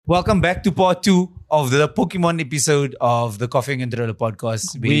Welcome back to part 2 of the Pokemon episode of the Coffee and Controller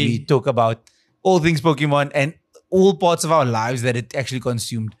podcast. Where we talk about all things Pokemon and all parts of our lives that it actually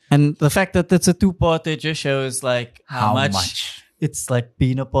consumed. And the fact that it's a 2-parter just shows like how much it's like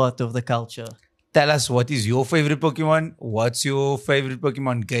being a part of the culture. Tell us, what is your favorite Pokemon? What's your favorite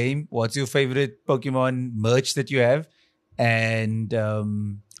Pokemon game? What's your favorite Pokemon merch that you have? And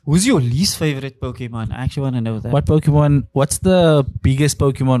who's your least favorite Pokemon? I actually want to know that. What's the biggest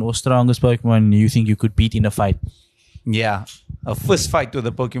Pokemon or strongest Pokemon you think you could beat in a fight? Yeah, a first fight with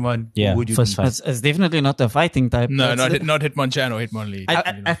a Pokemon. Yeah, would you first beat? fight. It's definitely not a fighting type. No, not Hitmonchan or Hitmonlee.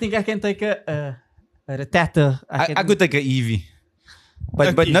 I think I can take a Rattata. I could take a Eevee.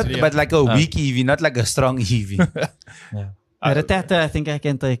 But like a weak Eevee, not like a strong Eevee. A Rattata, I think I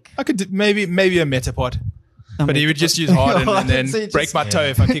can take. I could do maybe a Metapod. But he would just use hard and then break my toe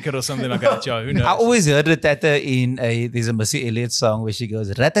if I kick it or something like that. Yo, who knows? I always heard Rattata in there's a Missy Elliott song where she goes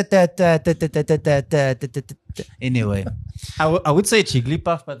Rattata. Anyway, I would say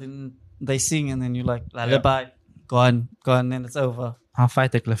Jigglypuff, but then they sing and then you like lullaby, gone, then it's over. I'll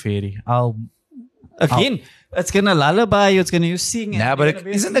fight the Clefairy. It's gonna lullaby you, it's gonna use sing. Nah, but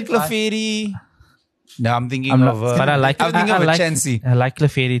isn't the Clefairy? No, I'm thinking of. But I like Chansey. I like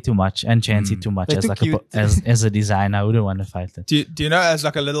Clefairy too much and Chansey too much They're as a design. I wouldn't want to fight it. Do you know as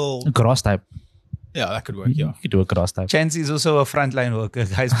like a little Grass type? Yeah, that could work. Yeah, You could do a grass type. Chansey is also a frontline worker,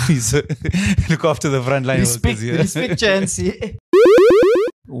 guys. Please look after the frontline workers here. Respect Chansey.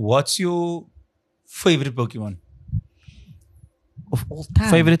 What's your favorite Pokemon? Of all time.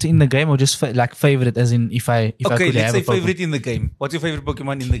 Favorite in the game or just favorite as in if I could let's have say a Pokemon. favorite in the game. What's your favorite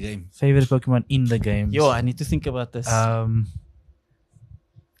Pokemon in the game? Favorite Pokemon in the game. Yo, I need to think about this. I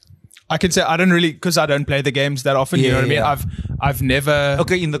can say I don't really because I don't play the games that often. You know what I mean? I've never.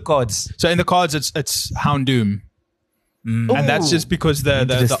 Okay, in the cards. So in the cards, it's Houndoom. And that's just because the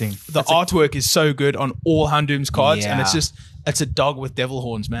artwork is so good on all Houndoom's cards, and it's a dog with devil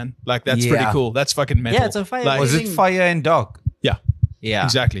horns, man. Like that's pretty cool. That's fucking metal. Yeah, it's a fire. Was it fire and dog? Yeah, yeah,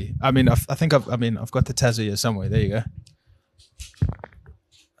 exactly. I mean, I think I've got the Tazza here somewhere. There you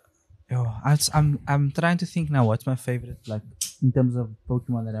go. I'm trying to think now. What's my favorite like in terms of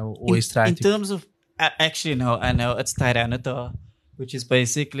Pokemon that I will always try in to. terms of actually no, I know it's Tyranitar, which is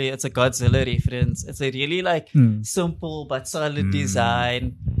basically it's a Godzilla reference. It's a really like simple but solid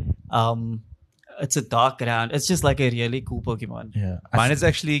design. It's a dark ground. It's just like a really cool Pokemon. Yeah, Mine is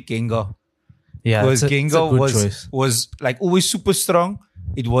actually Gengar. Yeah, because Gengar choice. was like always super strong.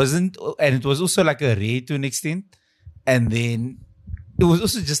 It wasn't, and it was also like a rare to an extent. And then it was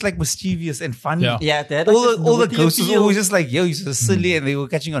also just like mischievous and fun. Yeah, that all the ghosts was always just like, yo, he's so silly, and they were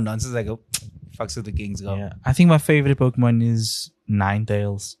catching on nonsense. Like, oh, fucks with the Gengar. Yeah, I think my favorite Pokemon is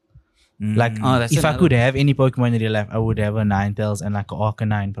Ninetales. Like, if I could have any Pokemon in real life, I would have a Ninetales and like an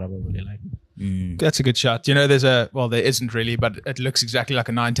Arcanine probably. Like, That's a good shot. You know, there isn't really, but it looks exactly like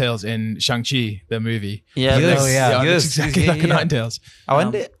a Ninetales in Shang-Chi, the movie. Yeah, It Yes. looks exactly like a Ninetales.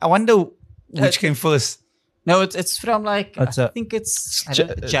 I wonder which came first. No, it's from like It's I think it's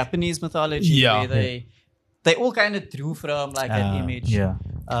Japanese mythology. Yeah. where they all kind of drew from like that image. yeah.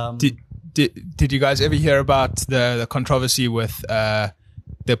 Did you guys ever hear about the controversy with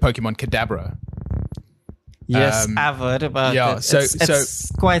the Pokemon Kadabra? Yes, I've heard about it. So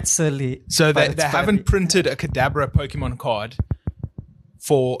It's quite silly. So but they it's haven't funny. printed a Kadabra Pokemon card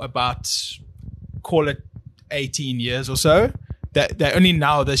for about, call it 18 years or so. They only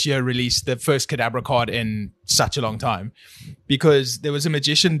now this year released the first Kadabra card in such a long time, because there was a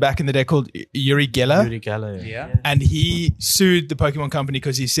magician back in the day called Uri Geller. Yeah. And he sued the Pokemon company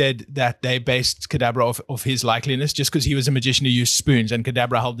because he said that they based Kadabra off his likeliness just because he was a magician who used spoons and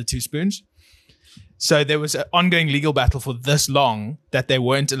Kadabra held the 2 spoons. So there was an ongoing legal battle for this long that they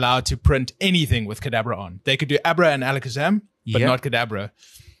weren't allowed to print anything with Kadabra on. They could do Abra and Alakazam, but not Kadabra.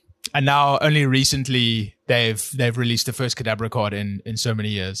 And now only recently they've released the first Kadabra card in so many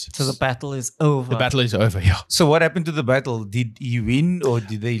years. So the battle is over. The battle is over, yeah. So what happened to the battle? Did he win or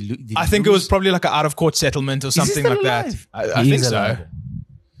did they lose? I think it was probably like an out-of-court settlement or something still like that. alive? I think so.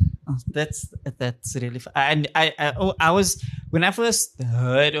 That's really fun. And I was when I first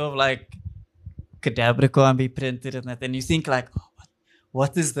heard of like Kadabra can't be printed and that, and you think like, oh,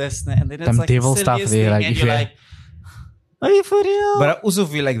 what is this? And then it's Some like devil the stuff silliest there, thing, like, and if you're you- like, are you for real? But I also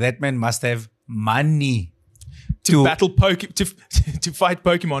feel like that man must have money To battle to fight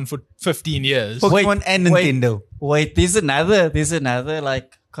Pokemon for 15 years. Pokemon and Nintendo. Wait, there's another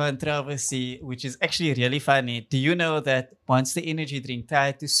like controversy which is actually really funny. Do you know that Monster Energy Drink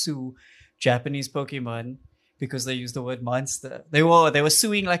tried to sue Japanese Pokemon because they used the word monster? They were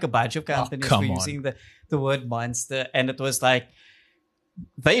suing like a bunch of companies for using the word monster, and it was like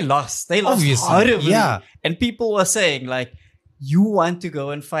they lost. They lost Obviously, horribly. yeah. And people were saying like, you want to go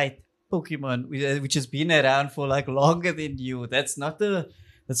and fight Pokemon, which has been around for like longer than you. That's not the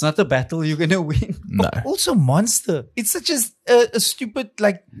battle you're gonna win. No. Also, monster. It's such a stupid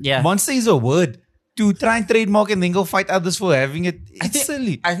monster is a word to try and trademark and then go fight others for having it. It's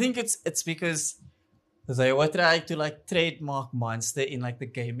silly. I think it's because they were trying to like trademark monster in like the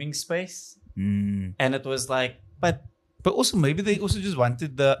gaming space, and it was like, but also maybe they also just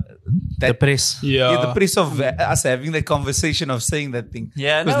wanted the press. the press of us having that conversation of saying that thing.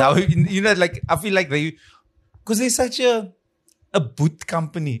 Yeah, because now like I feel like because they're such a boot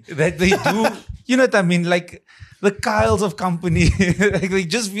company that they do. You know what I mean? Like the Kyles of company. Like they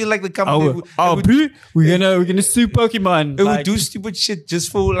just feel like the company. We're gonna sue Pokemon. They would do stupid shit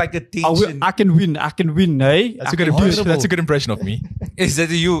just for like attention. I can win, eh? That's a good impression. That's a good impression of me. Is that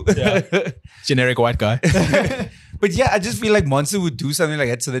you? Yeah. Generic white guy. But yeah, I just feel like Monster would do something like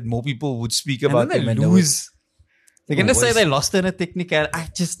that so that more people would speak about them. And lose. They're gonna say they lost in a technicality. I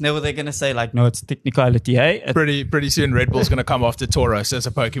just know they're gonna say like, no, it's a technicality, hey? Pretty soon Red Bull's gonna come after Tauros as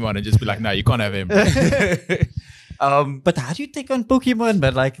a Pokemon and just be like, no, you can't have him. But how do you take on Pokemon?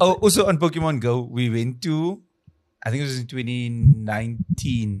 But like, also on Pokemon Go, we went to, I think it was in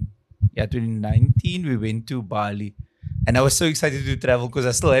 2019. Yeah, 2019, we went to Bali. And I was so excited to travel because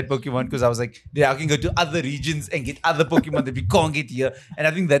I still had Pokemon because I was like, yeah, I can go to other regions and get other Pokemon that we can't get here. And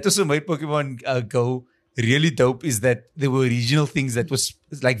I think that also made Pokemon Go really dope, is that there were regional things that was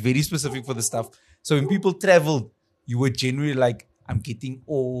like very specific for the stuff. So when people traveled, you were generally like, I'm getting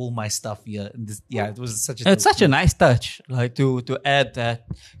all my stuff here. And it was such a nice touch, like to add that,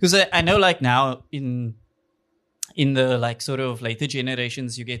 because I know like now in the like sort of later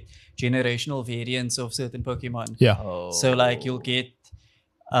generations, you get generational variants of certain Pokemon. Yeah. So like you'll get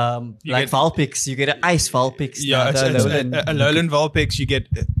Vulpix, you get an Ice Vulpix. Yeah, a Lowland Vulpix. You get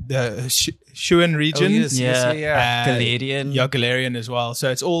the Shuan region. Galarian. Yeah, Galarian as well. So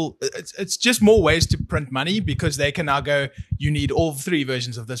it's just more ways to print money because they can now go, you need all 3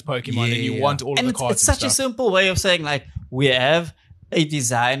 versions of this Pokemon and you want all of the cards. It's such a simple way of saying like, we have a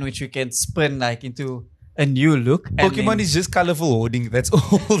design which we can spin like into a new look. Pokemon is just colorful hoarding. That's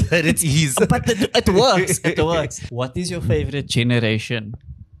all that it is. But it works. It works. What is your favorite generation?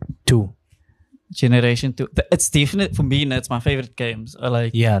 2. Generation 2. It's definite for me. It's my favorite games.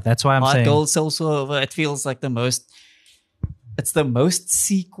 That's why I'm saying. Gold, Soul Silver. It feels like it's the most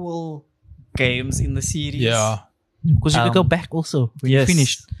sequel games in the series. Yeah. Because you could go back also when you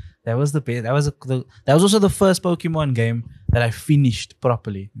finished. That was the best. That was also the first Pokemon game that I finished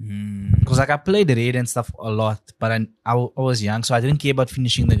properly. Because I played Red and stuff a lot, but I was young, so I didn't care about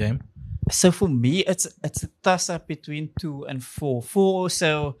finishing the game. So for me, it's a toss-up between 2 and 4. 4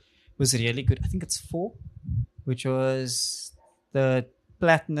 also was really good. I think it's 4, which was the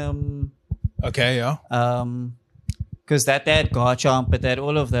Platinum. Okay, yeah. Because that had Garchomp, but that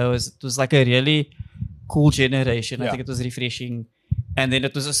all of those. It was like a really cool generation. I think it was refreshing. And then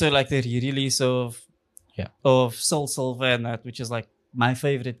it was also like the re-release of Soul Silver and that, which is like my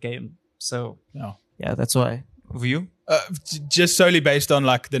favorite game. So yeah, that's why. For you? Just solely based on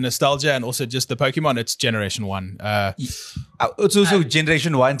like the nostalgia and also just the Pokemon, it's Generation 1. It's also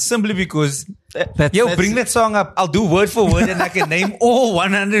Generation 1 simply because bring that song up. I'll do word for word and I can name all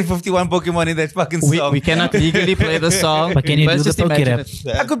 151 Pokemon in that fucking song. We cannot legally play the song. But can you do the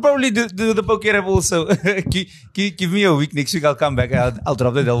Pokérap? I could probably do the Pokérap also. Give me a week. Next week I'll come back. I'll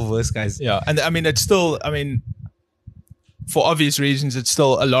drop the double verse, guys. Yeah, and I mean, it's still, for obvious reasons, it's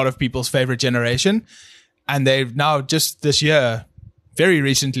still a lot of people's favorite generation. And they've now just this year, very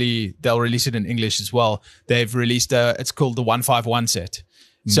recently, they'll release it in English as well. They've released it's called the 151 set.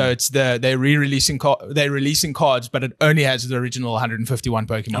 So it's they're releasing cards, but it only has the original 151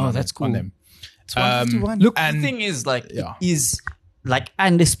 Pokemon on them. It's 151. Look, the thing is it is like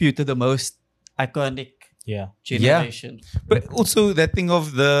undisputed the most iconic generation. But also that thing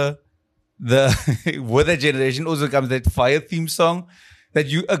of the with that generation also comes that fire theme song that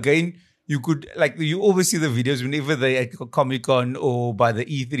you could, like, you always see the videos whenever they at Comic-Con or by the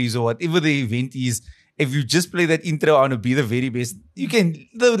E3s or whatever the event is. If you just play that intro on to be the very best, you can take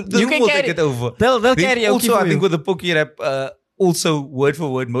it over. They'll carry also, I think with the Pokérap, also word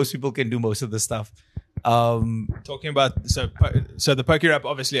for word, most people can do most of the stuff. Talking about so the Pokérap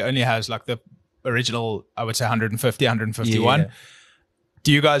obviously only has like the original, I would say 150, 151. Yeah.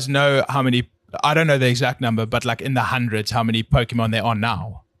 Do you guys know how many? I don't know the exact number, but like in the hundreds, how many Pokemon there are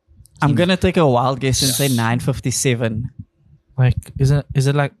now? I'm gonna take a wild guess and say 957. Like, is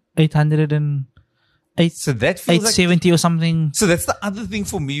it like 800 and So that feels like 870 or something. So that's the other thing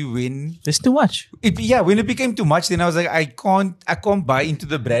for me when It's too much. when it became too much, then I was like, I can't buy into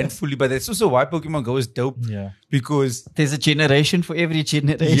the brand fully. But that's also why Pokemon Go is dope. Yeah. Because There's a generation for every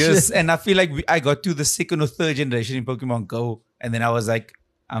generation. yes, and I feel like I got to the second or third generation in Pokemon Go, and then I was like,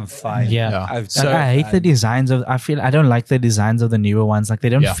 I'm fine. Yeah. I I hate the designs of. I don't like the designs of the newer ones. Like they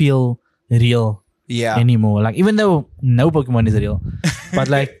don't feel real anymore. Like even though no Pokemon is real, but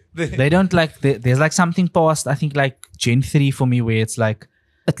like they don't like. There's like something past. I think like Gen 3 for me where it's like.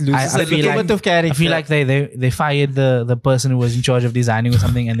 It loses a little bit of character. I feel like they fired the person who was in charge of designing or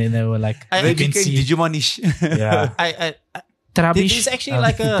something, and then they were like, they became Digimon-ish. Yeah. Trubbish. There's actually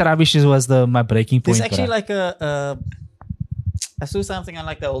like a Trubbish was my breaking point. There's actually like I saw something on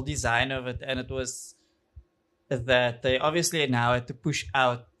like the old design of it, and it was that they obviously now had to push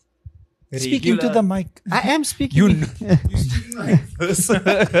out. Speaking to the mic. I am speaking. You're speaking like this.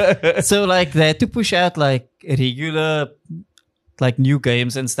 So like they had to push out like regular like new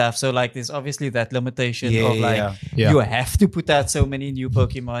games and stuff. So like there's obviously that limitation of like you have to put out so many new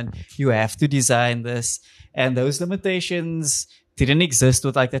Pokemon. You have to design this. And those limitations didn't exist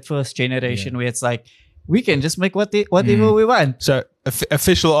with like that first generation where it's like we can just make whatever we want. So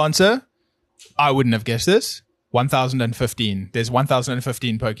official answer, I wouldn't have guessed this. 1015. There's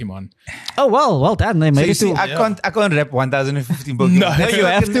 1015 Pokemon. Oh well done. They made So it you see, to I can't rep 1015 Pokemon. No, you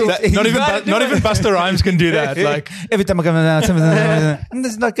have to. Not even Buster Rhymes can do that. Like every time I come down, and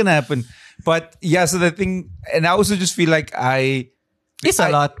that's not gonna happen. But yeah, so the thing, and I also just feel like it's a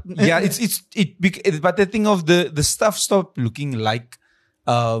lot. Yeah, but the thing of the stuff stopped looking like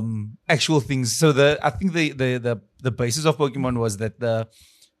actual things. So I think the basis of Pokemon was that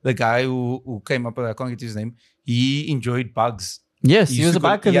the guy who came up with, I can't get his name, he enjoyed bugs. Yes, he was a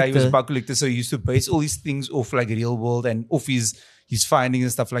bug collector. Yeah, he was a bug collector. So he used to base all these things off like real world and off his findings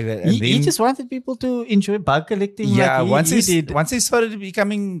and stuff like that. And he just wanted people to enjoy bug collecting. Yeah, like once he started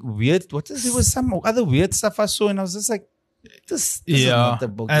becoming weird, there was some other weird stuff I saw, and I was just like, this is not the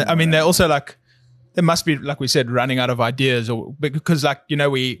Pokemon. And, I mean, they're also like, they must be, like we said, running out of ideas, or because like, you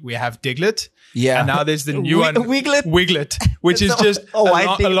know, we have Diglett. Yeah. And now there's the new one, Wiglet, which is just a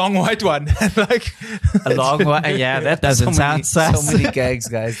long white one. Like a long white. Yeah, that doesn't sound sus. So many gags,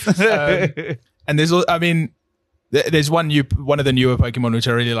 guys. And there's, I mean, there's one of the newer Pokemon which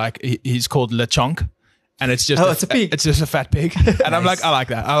I really like. He's called LeChonk, and it's just it's a pig. It's just a fat pig, and I'm like, I like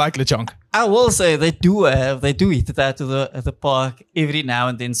that. I like LeChonk. I will say they do eat it out at the park every now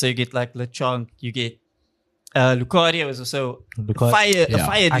and then. So you get like LeChonk, you get Lucario is also a fire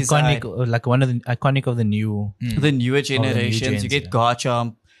design. Iconic, like one of the iconic of the new the newer generations. You get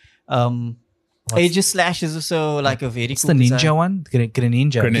Garchomp. Aegislash is also like a very What's cool the ninja design. one?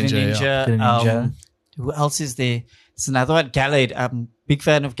 Greninja. Greninja. Who else is there? It's another one. Gallade. I'm big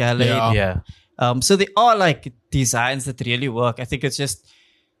fan of Gallade. Yeah. So there are like designs that really work. I think it's just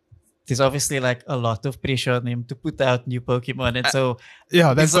there's obviously like a lot of pressure on them to put out new Pokemon, and so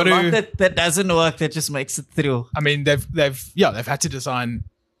there's a lot that doesn't work that just makes it through. I mean, they've had to design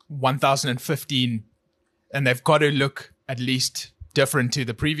 1015, and they've got to look at least different to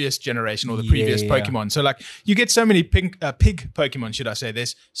the previous generation or the previous Pokemon. So like you get so many pig Pokemon, should I say?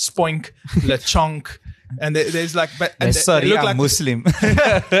 There's Spoink, LeChonk, and there's like sorry, I'm like Muslim.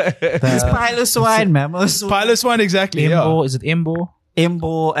 There's Piloswine, Mamoswine. Piloswine, exactly. Embo, is it Embo?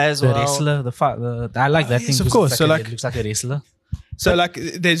 Embo as The well. wrestler, I like that thing. Yes, of course. So like, it looks like a wrestler. So like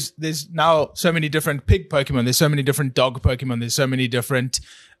there's now so many different pig Pokemon. There's so many different dog Pokemon. There's so many different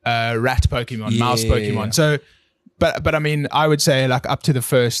rat Pokemon, mouse Pokemon. Yeah. So, but I mean, I would say like up to the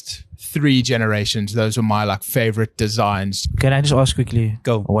first 3 generations, those were my like favorite designs. Can I just ask quickly?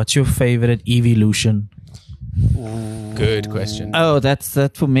 Go. What's your favorite evolution? Good question. Oh, that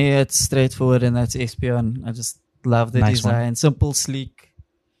for me, it's straightforward, and that's Espeon. I just love the Nice design. one. Simple, sleek.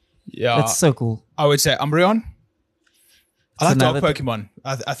 Yeah, It's so cool. I would say Umbreon. I like dog another Pokemon.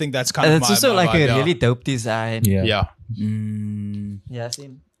 I think that's kind of It's my also like vibe, a really dope design. Yeah. Yeah,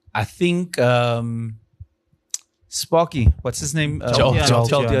 same. I think Sparky. What's his name?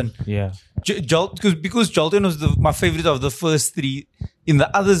 Jolteon. Yeah. Because Jolteon was my favorite of the first 3. In the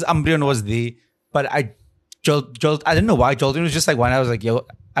others, Umbreon was there, but I don't know why Jolteon was just like one. I was like, yo,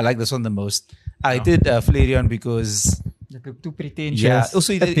 I like this one the most. I did Flareon because It looked too pretentious. yeah.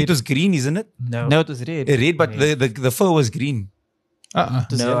 Also, it was green, isn't it? No, it was red. Red, but the fur was green. No,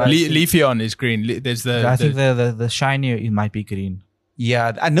 Leafeon is green. There's I think the shinier it might be green.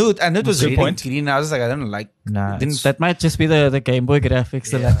 Yeah, I know it was Good red point. and green. I was like, I don't like. Nah, That might just be the Game Boy graphics.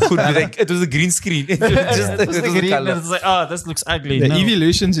 Could be like it was a green screen. It was the a green, color. and it's like, oh, this looks ugly. The No.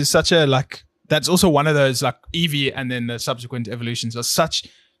 evolutions is such a like. That's also one of those like Eevee, and then the subsequent evolutions are such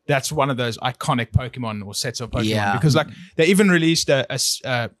that's one of those iconic Pokemon or sets of Pokemon. Yeah. Because like they even released a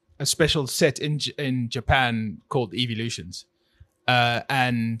special set in Japan called Evolutions,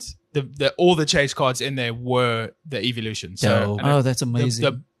 and all the chase cards in there were the Evolutions. So Oh, that's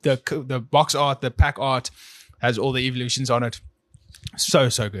amazing. the box art, the pack art has all the evolutions on it. So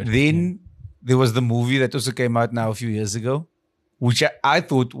good. Then there was the movie that also came out now a few years ago, which I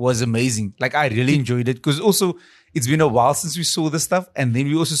thought was amazing. Like I really enjoyed it because also it's been a while since we saw the stuff, and then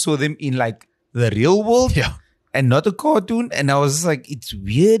we also saw them in like the real world, and not a cartoon. And I was just like, it's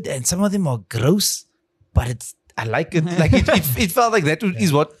weird, and some of them are gross, but I like it. Like it felt like that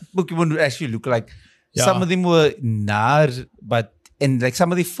is what Pokemon would actually look like. Yeah. Some of them were and like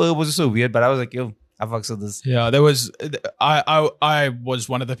some of the fur was also weird, but I was like, yo, I fucks with this. Yeah, there was. I was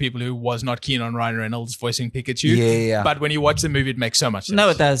one of the people who was not keen on Ryan Reynolds voicing Pikachu. Yeah. But when you watch the movie, it makes so much sense. No,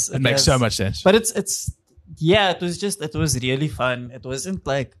 it does. It makes so much sense. But it was really fun. It wasn't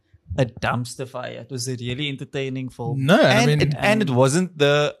like a dumpster fire. It was a really entertaining film. No, And it wasn't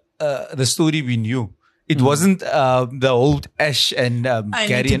the story we knew. It wasn't the old Ash and I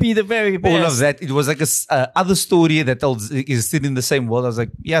Gary need to and be the very best. all of that. It was like a other story that is still in the same world. I was like,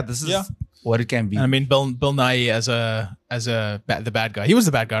 yeah, this is what it can be. I mean, Bill Nighy as the bad guy. He was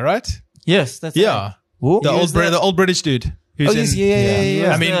the bad guy, right? Yes, that's Yeah. right. Who? The old British dude. Who's yes, in,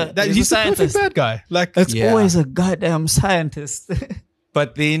 yeah. I mean, he's the perfect bad guy. Like, It's Yeah. always a goddamn scientist.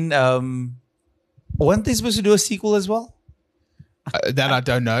 But then, weren't they supposed to do a sequel as well? that I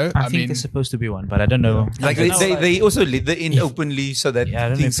don't know. I think there's supposed to be one, but I don't know. Like they also let the end openly so that Yeah, I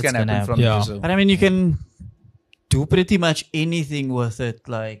don't know things if it's can gonna happen from happen. there. Yeah. So. But I mean, you can do pretty much anything with it.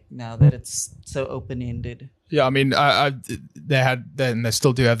 Like now that it's so open ended. Yeah, I mean, they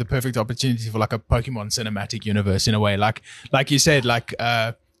still do have the perfect opportunity for like a Pokemon cinematic universe in a way. Like you said, like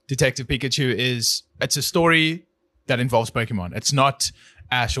Detective Pikachu it's a story that involves Pokemon. It's not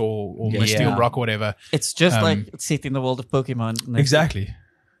Ash or Misty or Brock or whatever. It's just like it's set in the world of Pokemon. And Exactly.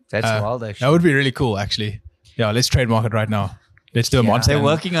 That's wild, actually. That would be really cool, actually. Yeah, let's trademark it right now. Let's do a monster. They're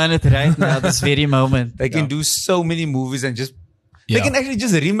working on it right now, this very moment. They can do so many movies and just. Yeah. They can actually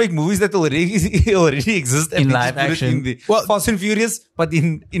just remake movies that already exist and In they live just put it action. in the Fast and Furious, but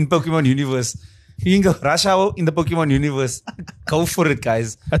in Pokemon universe. You can go Rush Hour in the Pokemon universe. Go for it,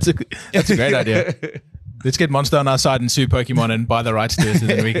 guys. That's a great idea. Let's get Monster on our side and sue Pokemon and buy the rights to it, and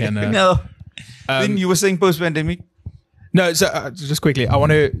then we can. No. Then you were saying post-pandemic. No, so just quickly, I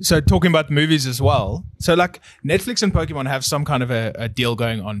want to. So talking about movies as well. So like Netflix and Pokemon have some kind of a deal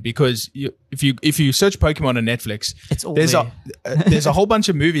going on because if you search Pokemon on Netflix, It's all there's there. there's a whole bunch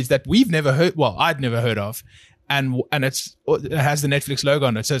of movies that we've never heard. Well, I'd never heard of, and it has the Netflix logo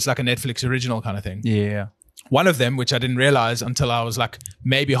on it, so it's like a Netflix original kind of thing. Yeah. One of them, which I didn't realize until I was like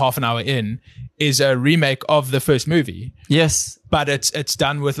maybe half an hour in, is a remake of the first movie, Yes. but it's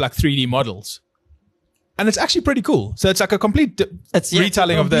done with like 3D models. And it's actually pretty cool. So it's like a complete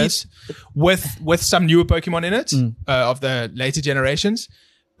retelling of this with some newer Pokemon in it of the later generations.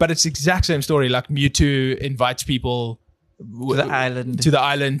 But it's the exact same story. Like Mewtwo invites people To the island. to the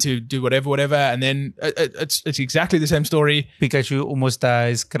island to do whatever. And then it's exactly the same story. Pikachu almost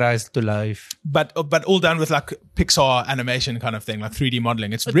dies, cries to life. But all done with like Pixar animation kind of thing, like 3D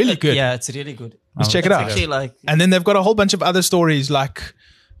modeling. It's really good. Yeah, it's really good. Let's check it out. Actually, like And then they've got a whole bunch of other stories like,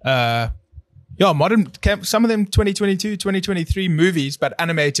 some of them 2022, 2023 movies, but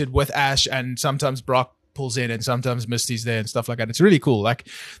animated with Ash, and sometimes Brock pulls in and sometimes Misty's there and stuff like that. It's really cool. Like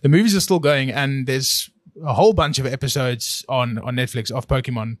the movies are still going, and there's a whole bunch of episodes on Netflix of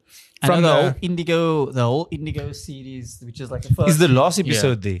Pokemon. I know the whole Indigo series, which is like a first. Is the last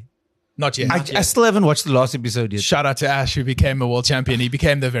episode there? Not yet. I still haven't watched the last episode yet. Shout out to Ash, who became a world champion. He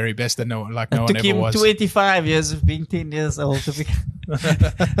became the very best that no one It ever took him was. 25 years of being 10 years old to become.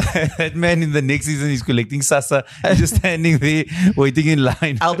 That man in the next season is collecting Sasa. He's just standing there waiting in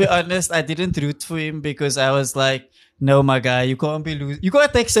line. I'll be honest, I didn't root for him because I was like, no, my guy, you can't be losing. You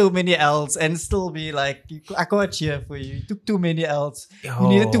can't take so many L's and still be like, I can't cheer for you. You took too many L's. You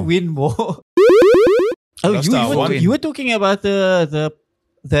needed to win more. You were talking about the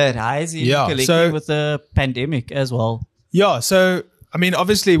rise in collecting with the pandemic as well. Yeah, so I mean,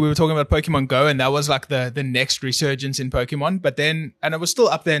 obviously we were talking about Pokemon Go, and that was like the next resurgence in Pokemon. But then, and it was still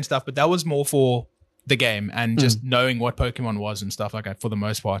up there and stuff, but that was more for the game and just knowing what Pokemon was and stuff like that for the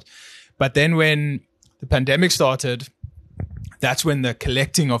most part. But then when the pandemic started, that's when the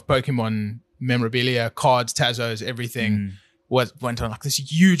collecting of Pokemon memorabilia, cards, Tazos, everything went on like this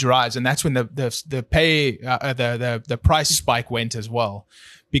huge rise, and that's when the price spike went as well,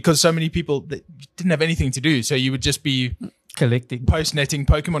 because so many people didn't have anything to do, so you would just be collecting, post netting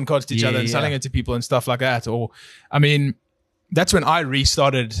Pokemon cards to each other and selling it to people and stuff like that. Or I mean, that's when I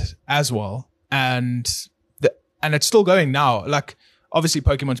restarted as well. And it's still going now. Like, obviously,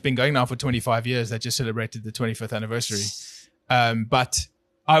 Pokemon's been going now for 25 years. They just celebrated the 25th anniversary. But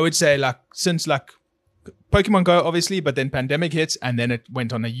I would say, like, since, like, Pokemon Go, obviously, but then pandemic hits, and then it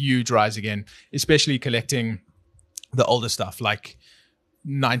went on a huge rise again, especially collecting the older stuff, like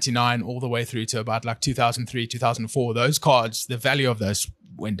 99 all the way through to about, like, 2003, 2004. Those cards, the value of those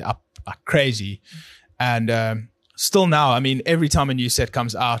went up like crazy. And still now, I mean, every time a new set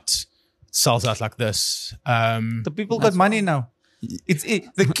comes out, sells out like this. The people got money now.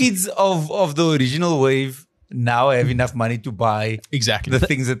 The kids of the original wave now have enough money to buy exactly the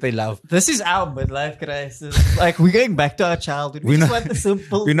things that they love. This is our midlife crisis. Like, we're going back to our childhood. We just want the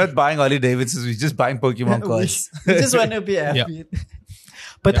simple. We're not buying Harley Davidsons. We're just buying Pokemon cards. we just want to be happy.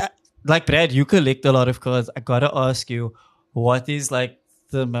 But like, Brad, you collect a lot of cards. I gotta ask you, what is like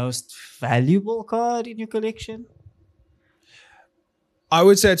the most valuable card in your collection? I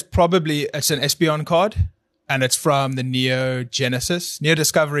would say it's an Espeon card, and it's from the Neo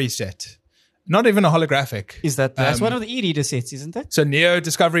Discovery set. Not even a holographic. Is that's one of the e-reader sets, isn't it? So Neo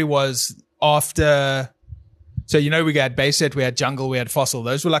Discovery was after. So, you know, we had base set, we had jungle, we had fossil.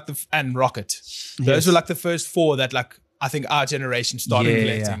 Those were like and rocket. Those were like the first four that, like, I think our generation started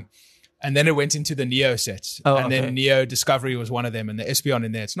collecting. Yeah. And then it went into the Neo sets. Then Neo Discovery was one of them, and the Espeon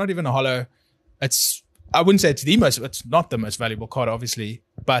in there. It's not even a holo. I wouldn't say it's not the most valuable card, obviously,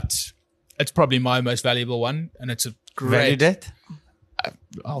 but it's probably my most valuable one, and it's a great. Valued it?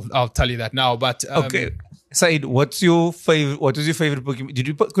 I'll tell you that now, but okay. Said, what was your favorite Pokemon? Did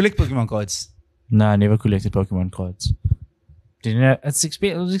you collect Pokemon cards? No, I never collected Pokemon cards. Didn't I?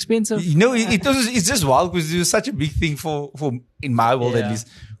 It was expensive. You know, it's just wild because it was such a big thing for in my world at least.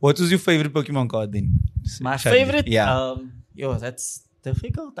 What was your favorite Pokemon card then? My favorite? Yeah. That's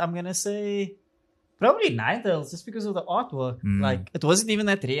difficult. I'm gonna say probably Ninetales, just because of the artwork. Like, it wasn't even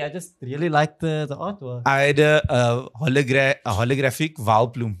that rare. I just really liked the artwork. I had a holographic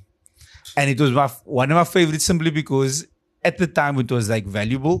Valplume, and it was one of my favorites simply because at the time it was like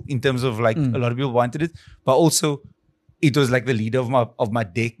valuable in terms of like a lot of people wanted it, but also it was like the leader of my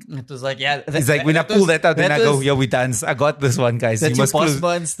deck. It was like, it's like when I pull that out, then I go, we dance. I got this one, guys. That's you must boss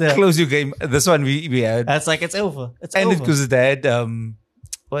monster. Close your game. This one we had. That's like, it's over. And because it had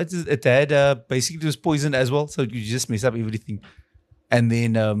it had basically it was poison as well, so you just mess up everything. And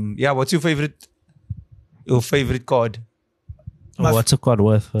then what's your favorite card? What's a card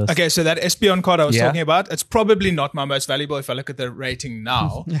worth first? Okay, so that Espeon card I was talking about, it's probably not my most valuable if I look at the rating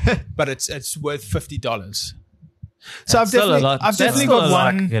now, but it's worth $50. So I've definitely got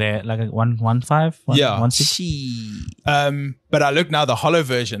one like a 1.5, 1.6. But I look now, the holo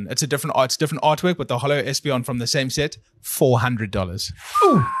version. It's different artwork, but the holo Espeon from the same set, $400.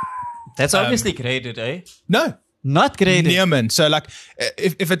 That's obviously graded, eh? No, not graded. Nearman. So like,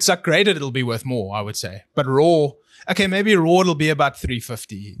 if it's like graded, it'll be worth more, I would say. But raw, okay, maybe raw it'll be about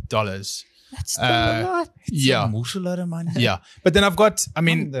 $350. That's still a lot. It's a lot of money. Yeah, but then I've got, I'm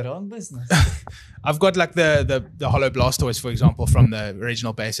in the wrong business. I've got like the Holo Blastoise, for example, from the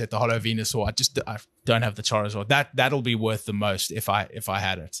original base set, the Holo Venusaur. I don't have the Charizard. That'll be worth the most if I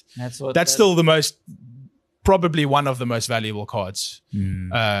had it. That's still the most, probably one of the most valuable cards.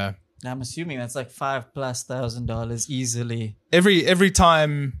 I'm assuming that's like $5,000+ easily. Every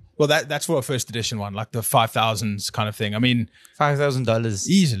time. Well, that's for a first edition one, like the 5,000s kind of thing. I mean, $5,000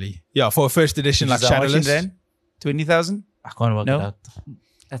 easily. Yeah, for a first edition, like Shadowless. Then 20,000. I can't work it out.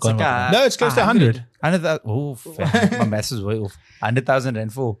 That's like no, it's close to 100. 100,000. Oh, my math is way off. 100,000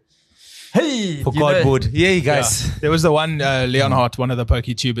 Rand for for cardboard. Yeah, guys. Yeah. There was the one Leonhardt, one of the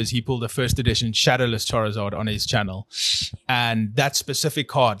PokeTubers. He pulled a first edition Shadowless Charizard on his channel, and that specific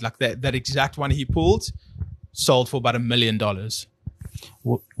card, like that exact one he pulled, sold for about $1 million.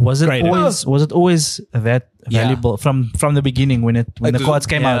 Was it always that valuable from the beginning when the cards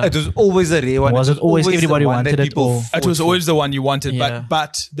came out? It was always a rare one. Was it always everybody wanted it? It was always the one you wanted,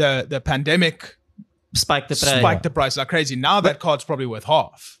 but the pandemic spiked the price like crazy. Now that card's probably worth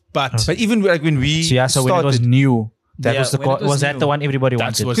half. But even like when we so when it was new, that was the card. Was that the one everybody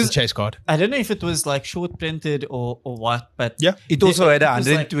wanted? That was the chase card. I don't know if it was like short printed or what, but it also had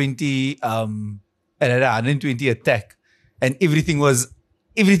 120. It had 120 attack, and everything was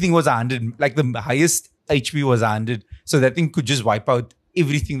 100. Like the highest HP was 100, so that thing could just wipe out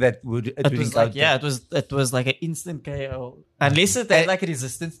everything that would. It was like it was like an instant KO, unless it had like a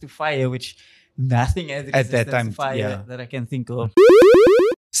resistance to fire, which nothing had at that time to fire that I can think of.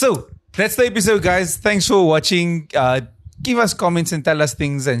 So that's the episode, guys. Thanks for watching. Give us comments and tell us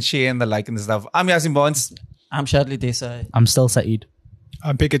things and share and the like and the stuff. I'm Yasin Bonds. I'm Shadley Desai. I'm still Saeed.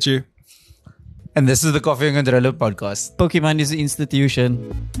 I'm Pikachu. And this is the Coffee and Controller podcast. Pokemon is an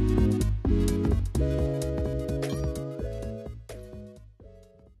institution.